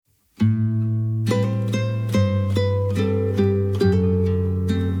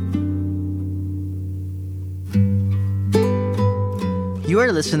You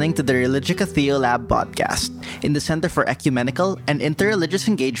are listening to the Religica Theolab podcast in the Center for Ecumenical and Interreligious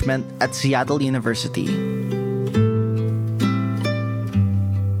Engagement at Seattle University.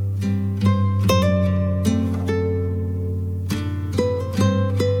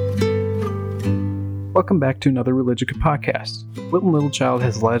 Welcome back to another Religica podcast. Wilton Littlechild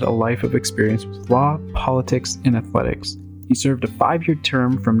has led a life of experience with law, politics, and athletics. He served a 5-year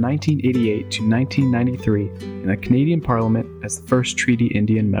term from 1988 to 1993 in the Canadian Parliament as the first Treaty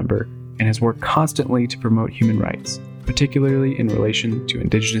Indian member and has worked constantly to promote human rights, particularly in relation to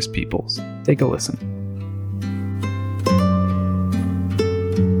Indigenous peoples. Take a listen.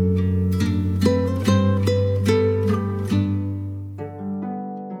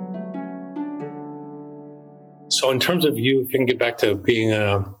 So in terms of you, if you can get back to being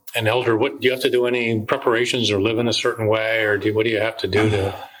an elder, what do you have to do? Any preparations or live in a certain way, or what do you have to do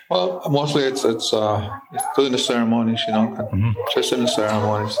to? Well, mostly it's doing the ceremonies, just in the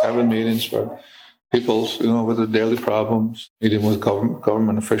ceremonies, having meetings for people, with their daily problems, meeting with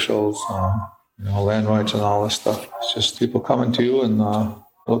government officials, land rights and all this stuff. It's just people coming to you and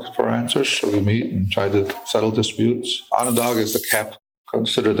looking for answers. So we meet and try to settle disputes. Onondaga is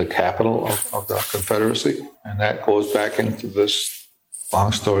considered the capital of the Confederacy, and that goes back into this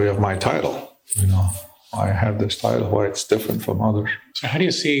long story of my title. I have this title, why it's different from others. So how do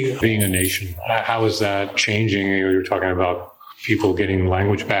you see being a nation? How is that changing? You're talking about people getting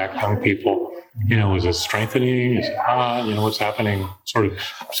language back, young people. Is it strengthening? Is it what's happening sort of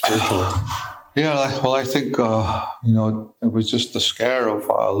spiritually? I think, it was just the scare of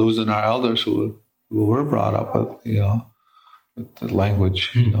losing our elders who were brought up with the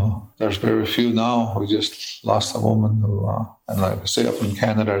language. There's very few now. We just lost a woman who, and like I say, up in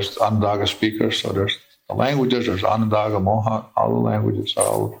Canada, there's Onondaga speakers. So there's the languages, there's Onondaga, Mohawk, all the languages are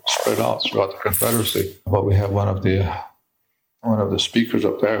all spread out throughout the Confederacy. But we have one of the speakers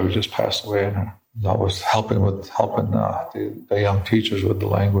up there who just passed away, and that was helping the young teachers with the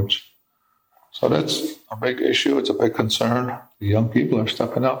language. So that's a big issue. It's a big concern. The young people are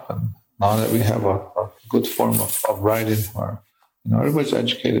stepping up, and now that we have a good form of writing, where everybody's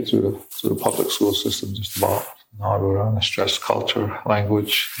educated through the public school system, just about. Now we're on a stress culture,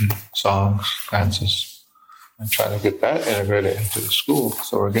 language, songs, dances, and trying to get that integrated into the school.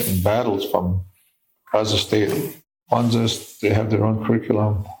 So we're getting battles from Gaza State. One's is they have their own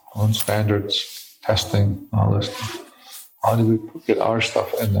curriculum, own standards, testing, all this stuff. How do we get our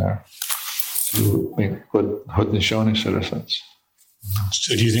stuff in there to make good Haudenosaunee citizens?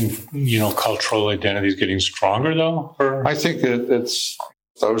 So do you think, cultural identity is getting stronger, though? Or? I think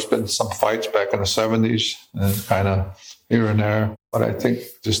there's been some fights back in the 70s, and kind of here and there. But I think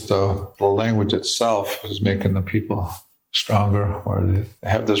just the language itself is making the people stronger, where they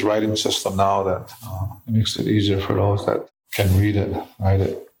have this writing system now that it makes it easier for those that can read it, write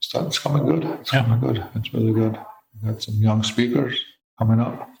it. So it's coming good. It's coming good. It's really good. We've got some young speakers coming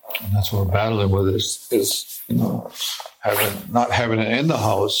up. And that's what we're battling with is not having it in the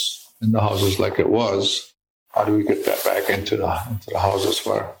houses like it was. How do we get that back into the houses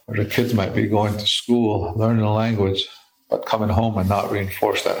where the kids might be going to school, learning the language, but coming home and not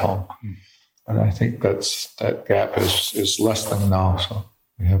reinforced at home? And I think that gap is lessening now. So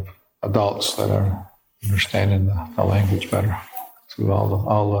we have adults that are understanding the language better through all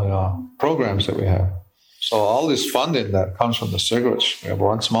the programs that we have. So all this funding that comes from the cigarettes, we have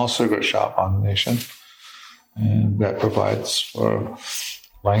one small cigarette shop on the nation, and that provides for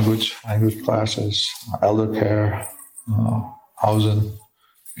language classes, elder care, housing,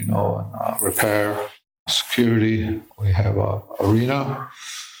 and repair, security. We have a arena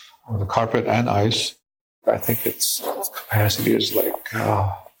with a carpet and ice. I think its capacity is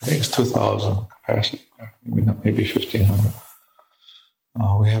it's 2,000 capacity, maybe 1,500.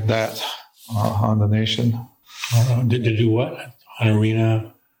 We have that. On the nation. Did you do what? An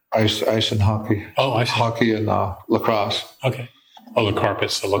arena? Ice and hockey. Oh, ice. Hockey and lacrosse. Okay. Oh, the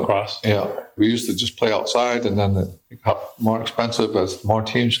carpets, the lacrosse. Yeah. We used to just play outside, and then it got more expensive as more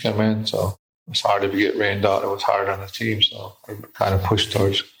teams came in. So it was hard if you get rained out. It was hard on the team. So we kind of pushed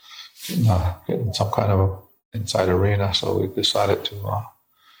towards getting some kind of a inside arena. So we decided to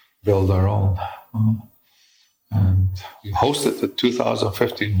build our own. And we hosted the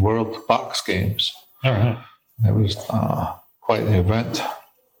 2015 World Box Games. All right. It was quite an event.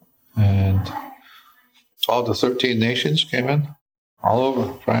 And all the 13 nations came in, all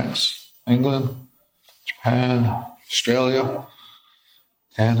over France, England, Japan, Australia,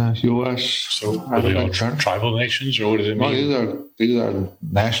 Canada, U.S. So are they all tribal nations, or what does it mean? Well, these are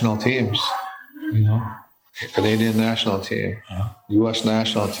national teams, Canadian national team, U.S.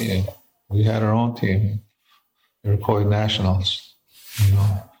 national team. We had our own team. Iroquois Nationals. you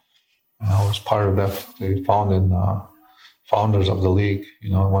know. And I was part of that. They founders of the league, you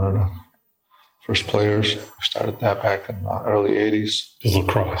know, one of the first players. We started that back in the early 80s. It's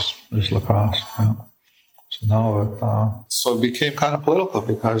lacrosse. There's lacrosse, yeah. So now it became kind of political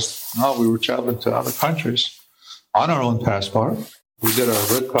because now we were traveling to other countries on our own passport. We did a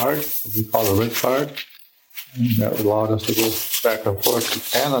red card, what we call a red card, and that allowed us to go back and forth to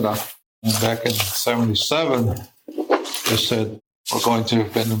Canada. And back in 1977, they said, we're going to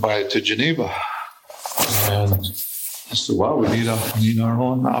have been invited to Geneva. And I said, well, we need our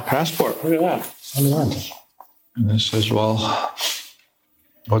own passport. Look at that. And they says, well,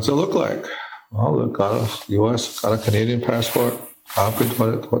 what's it look like? Well, they've got a U.S., got a Canadian passport, copied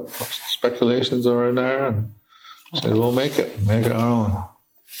what speculations are in there, and said, we'll make it our own.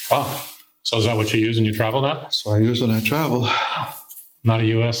 Wow. So is that what you use when you travel now? So I use when I travel. Not a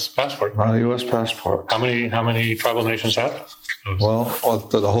U.S. passport? Not a U.S. passport. How many tribal nations have? Well,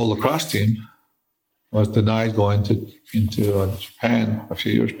 the whole lacrosse team was denied going into Japan a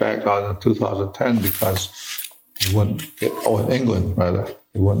few years back, in 2010, because they wouldn't get, in England rather,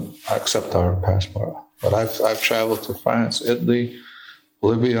 they wouldn't accept our passport. But I've traveled to France, Italy,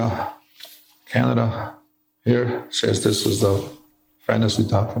 Bolivia, Canada. Here says this is the fantasy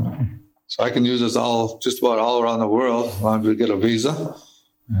document. So I can use this just about all around the world as long as we get a visa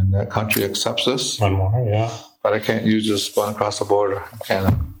and that country accepts us. One more, yeah. But I can't use this going across the border in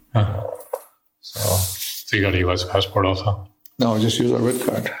Canada. Huh. So you got a U.S. passport also? No, just use a red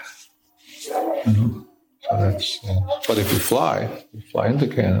card. Mm-hmm. So that's. But if you fly into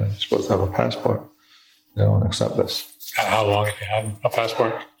Canada, you're supposed to have a passport. They don't accept this. How long have you had a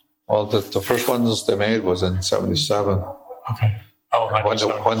passport? Well, the first ones they made was in 1977. Okay.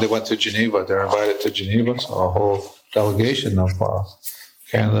 When they went to Geneva, they're invited to Geneva. So a whole delegation of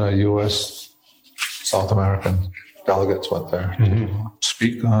Canada, U.S., South American delegates went there to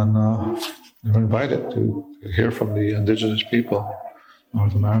speak on. They were invited to hear from the indigenous people,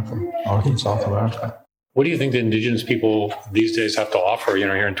 North and South America. What do you think the indigenous people these days have to offer,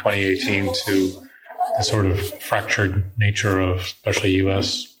 here in 2018 to the sort of fractured nature of especially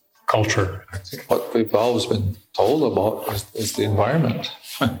U.S. culture? I think what we've always been told about is the environment.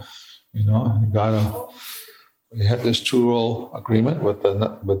 We had this two-roll agreement with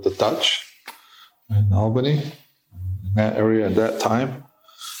the Dutch in Albany, in that area at that time.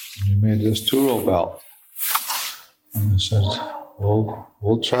 We made this two-roll belt, and it said,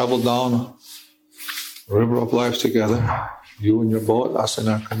 "We'll travel down the river of life together. You in your boat, us in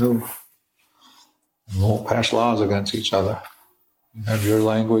our canoe. And we won't pass laws against each other. You have your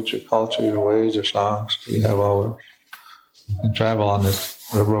language, your culture, your ways, your songs. We have ours. We can travel on this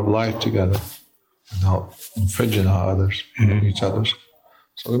river of life together without infringing on each other's."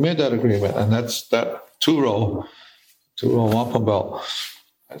 So we made that agreement, and that's that two-roll wampum belt.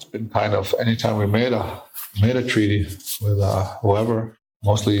 It's been kind of anytime we made a treaty with whoever,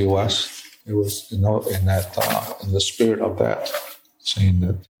 mostly U.S. It was in the spirit of that, saying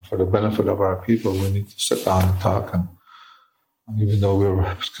that for the benefit of our people, we need to sit down and talk. And even though we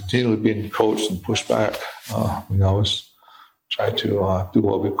were continually being coached and pushed back, we always tried to do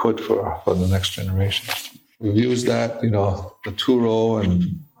what we could for the next generation. We've used that, the two-row,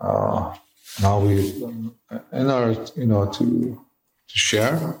 and now we in our to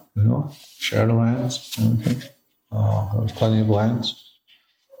share the lands and everything. There's plenty of lands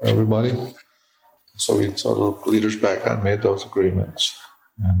for everybody. So the leaders back then made those agreements.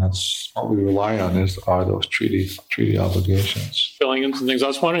 And that's what we rely on are those treaty obligations. Filling in some things. I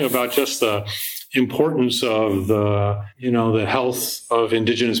was wondering about just the importance of the health of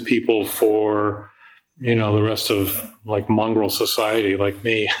indigenous people for, the rest of like mongrel society like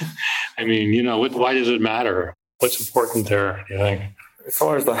me. I mean, why does it matter? What's important there, do you think? As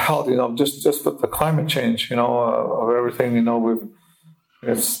far as the health, just with the climate change, of everything, we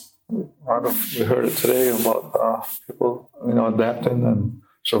heard it today about people, adapting and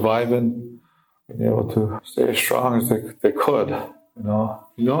surviving, being able to stay as strong as they could. You're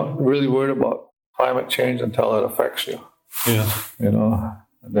not really worried about climate change until it affects you. Yeah.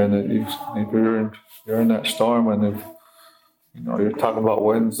 And then if you're in that storm, and if you're talking about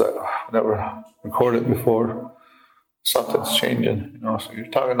winds that never recorded before. Something's changing, So you're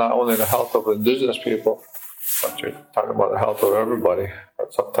talking not only the health of indigenous people, but you're talking about the health of everybody.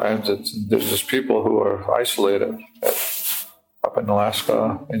 But sometimes it's indigenous people who are isolated up in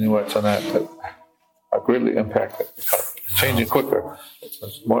Alaska, Inuits, and that are greatly impacted because it's changing quicker.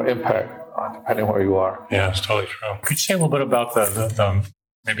 It's more impact depending where you are. Yeah, it's totally true. Could you say a little bit about the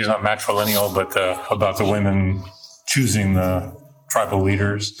maybe it's not matrilineal, but about the women choosing the tribal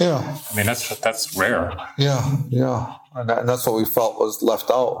leaders? Yeah. I mean, that's rare. Yeah. And that's what we felt was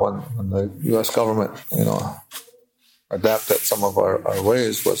left out when the U.S. government, adapted some of our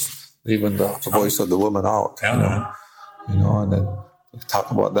ways, was leaving the voice of the women out. And then we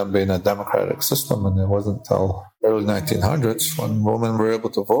talk about them being a democratic system, and it wasn't until early 1900s when women were able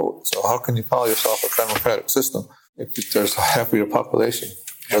to vote. So how can you call yourself a democratic system if there's half of your population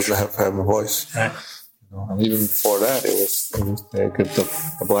doesn't have a voice? Right. And even before that, it was they give the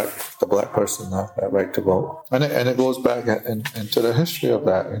black person that right to vote, and it goes back into the history of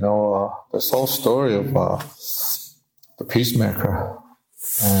that. This whole story of the peacemaker,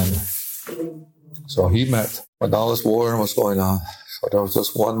 and so he met when all this war was going on. So there was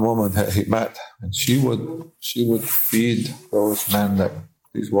just one woman that he met, and she would feed those men, that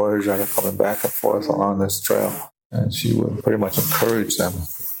these warriors that are coming back and forth along this trail, and she would pretty much encourage them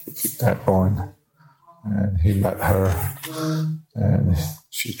to keep that going. And he met her, and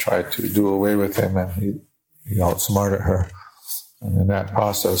she tried to do away with him, and he outsmarted her. And in that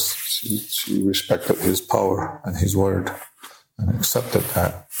process, she respected his power and his word and accepted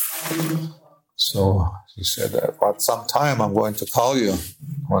that. So he said that at some time I'm going to call you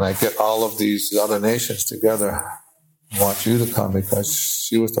when I get all of these other nations together. I want you to come, because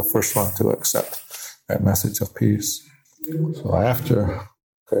she was the first one to accept that message of peace. So after...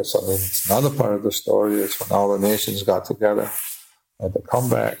 Okay, so another part of the story is when all the nations got together to come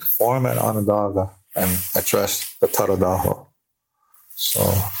back, form at Onondaga, and address the Taradaho. So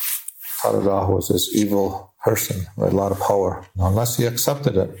Taradaho was this evil person with a lot of power. Unless he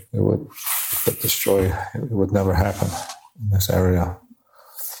accepted it, it would destroy. It would never happen in this area.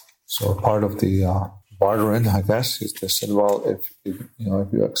 So part of the bartering, I guess, they said, well, if you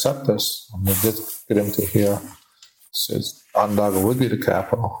accept this, and we did get him to hear. Says Onondaga would be the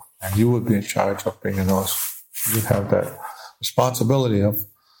capital, and you would be in charge of bringing those. You'd have that responsibility of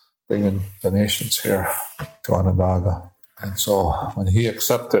bringing the nations here to Onondaga. And so when he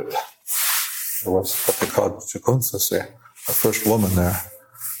accepted, there was what they called Tecumseh, the first woman there.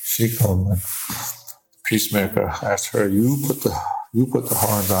 She came, and the peacemaker asked her, "You put the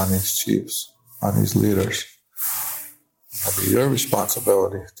horns on these chiefs, on these leaders. It'll be your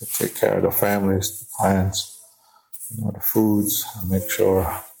responsibility to take care of the families, the clans, the foods, and make sure,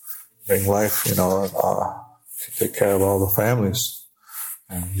 bring life, take care of all the families.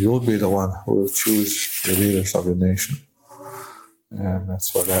 And you'll be the one who will choose the leaders of the nation." And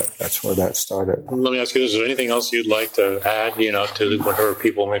that's where that started. Let me ask you this: is there anything else you'd like to add, to whatever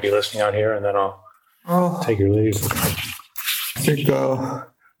people may be listening out here, and then I'll take your leave. I think,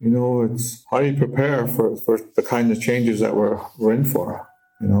 it's how you prepare for the kind of changes that we're in for.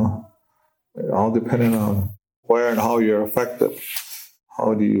 All depending on where and how you're affected.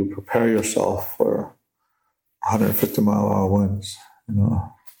 How do you prepare yourself for 150-mile-an-hour winds,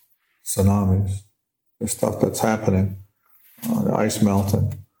 tsunamis, the stuff that's happening, the ice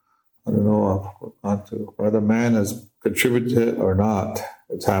melting? I don't know whether man has contributed or not,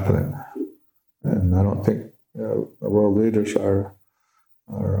 it's happening. And I don't think the world leaders are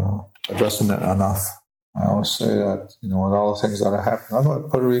addressing that enough. I always say that, with all the things that are happening, I know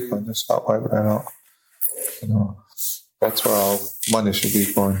Puerto Rico and just stop wiping that out. That's where all money should be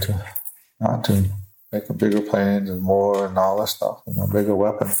going to, not to making bigger planes and more and all that stuff. Bigger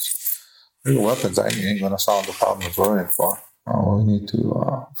weapons. Bigger weapons ain't going to solve the problems we're in for. We need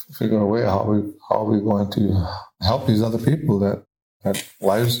to figure a way how we going to help these other people that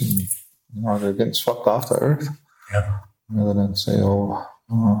lives and they're getting swept off the earth. Yeah. Rather than say,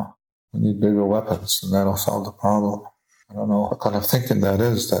 we need bigger weapons and that'll solve the problem. I don't know what kind of thinking that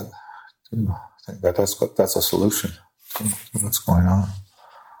is. That I think that's a solution to what's going on,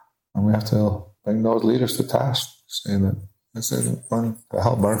 and we have to bring those leaders to task. Say that this isn't going to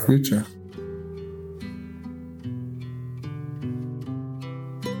help our future.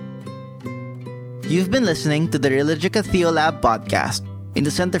 You've been listening to the Religica Theolab podcast in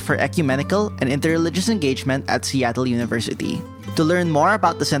the Center for Ecumenical and Interreligious Engagement at Seattle University. To learn more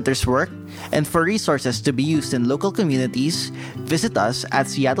about the center's work and for resources to be used in local communities, visit us at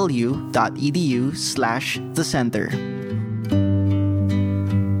seattleu.edu/thecenter.